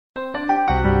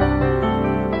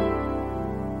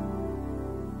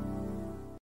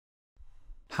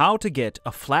How to get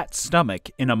a flat stomach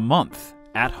in a month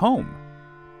at home.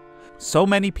 So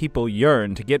many people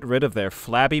yearn to get rid of their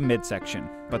flabby midsection,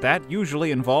 but that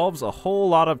usually involves a whole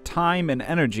lot of time and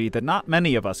energy that not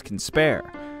many of us can spare.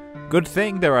 Good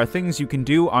thing there are things you can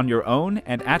do on your own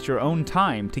and at your own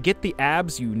time to get the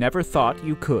abs you never thought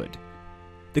you could.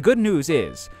 The good news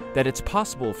is that it's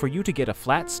possible for you to get a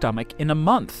flat stomach in a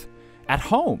month at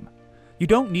home. You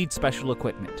don't need special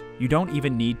equipment. You don't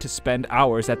even need to spend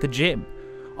hours at the gym.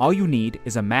 All you need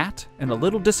is a mat and a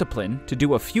little discipline to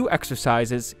do a few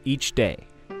exercises each day.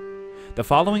 The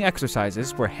following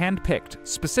exercises were handpicked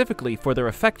specifically for their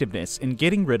effectiveness in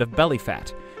getting rid of belly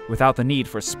fat without the need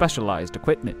for specialized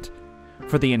equipment.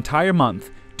 For the entire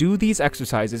month, do these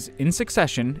exercises in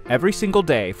succession every single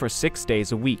day for 6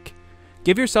 days a week.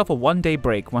 Give yourself a one-day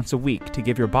break once a week to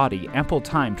give your body ample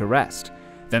time to rest.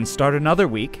 Then start another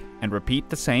week and repeat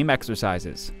the same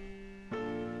exercises.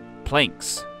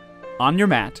 Planks. On your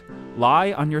mat,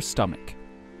 lie on your stomach.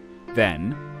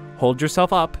 Then, hold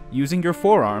yourself up using your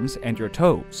forearms and your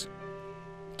toes.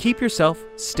 Keep yourself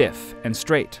stiff and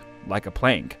straight, like a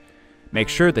plank. Make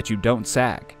sure that you don't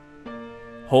sag.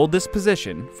 Hold this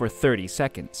position for 30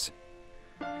 seconds.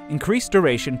 Increase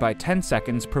duration by 10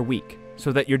 seconds per week,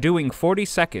 so that you're doing 40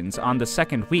 seconds on the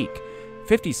second week,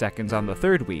 50 seconds on the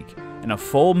third week, and a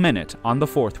full minute on the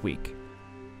fourth week.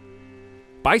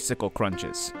 Bicycle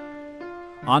crunches.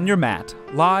 On your mat,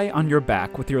 lie on your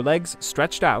back with your legs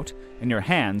stretched out and your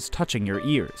hands touching your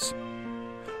ears.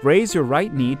 Raise your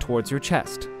right knee towards your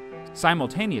chest.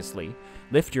 Simultaneously,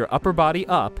 lift your upper body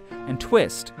up and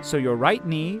twist so your right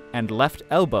knee and left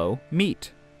elbow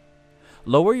meet.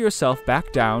 Lower yourself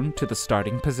back down to the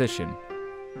starting position.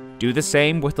 Do the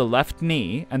same with the left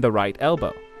knee and the right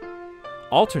elbow.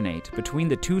 Alternate between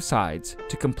the two sides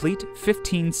to complete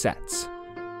 15 sets.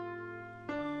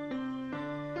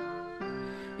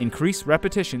 Increase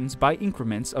repetitions by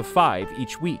increments of 5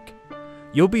 each week.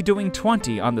 You'll be doing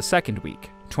 20 on the second week,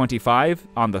 25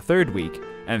 on the third week,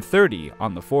 and 30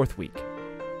 on the fourth week.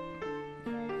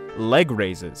 Leg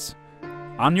raises.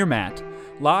 On your mat,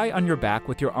 lie on your back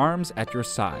with your arms at your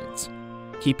sides.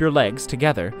 Keep your legs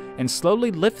together and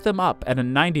slowly lift them up at a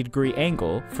 90-degree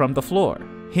angle from the floor,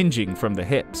 hinging from the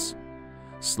hips.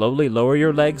 Slowly lower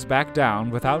your legs back down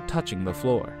without touching the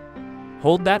floor.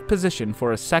 Hold that position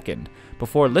for a second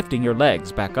before lifting your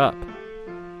legs back up.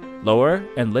 Lower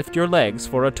and lift your legs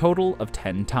for a total of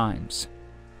 10 times.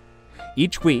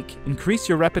 Each week, increase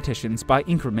your repetitions by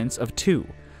increments of 2,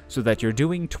 so that you're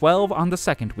doing 12 on the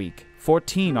second week,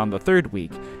 14 on the third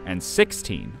week, and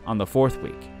 16 on the fourth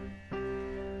week.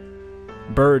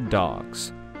 Bird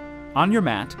dogs. On your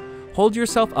mat, hold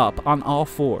yourself up on all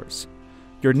fours.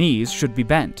 Your knees should be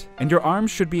bent, and your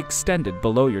arms should be extended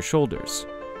below your shoulders.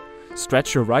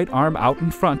 Stretch your right arm out in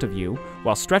front of you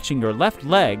while stretching your left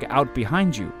leg out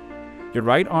behind you. Your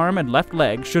right arm and left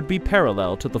leg should be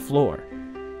parallel to the floor.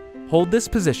 Hold this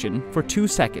position for 2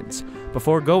 seconds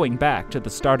before going back to the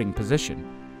starting position.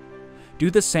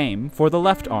 Do the same for the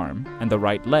left arm and the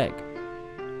right leg.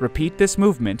 Repeat this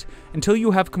movement until you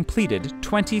have completed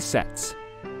 20 sets.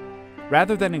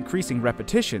 Rather than increasing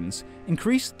repetitions,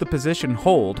 increase the position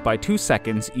hold by 2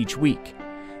 seconds each week.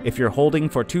 If you're holding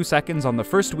for 2 seconds on the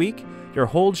first week, your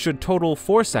hold should total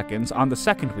 4 seconds on the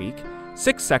second week,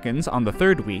 6 seconds on the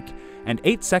third week, and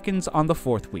 8 seconds on the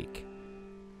fourth week.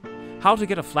 How to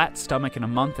get a flat stomach in a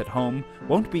month at home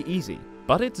won't be easy,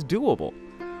 but it's doable.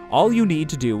 All you need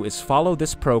to do is follow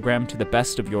this program to the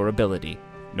best of your ability.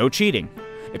 No cheating.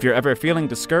 If you're ever feeling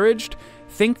discouraged,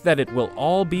 think that it will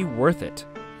all be worth it.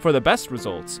 For the best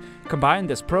results, combine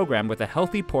this program with a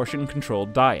healthy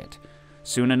portion-controlled diet.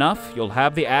 Soon enough, you'll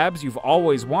have the abs you've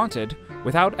always wanted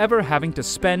without ever having to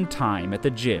spend time at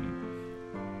the gym.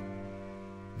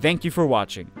 Thank you for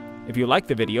watching. If you liked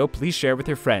the video, please share with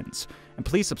your friends, and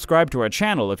please subscribe to our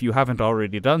channel if you haven't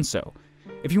already done so.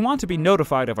 If you want to be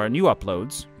notified of our new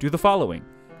uploads, do the following.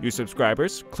 New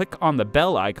subscribers, click on the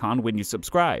bell icon when you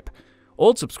subscribe.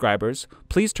 Old subscribers,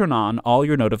 please turn on all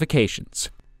your notifications.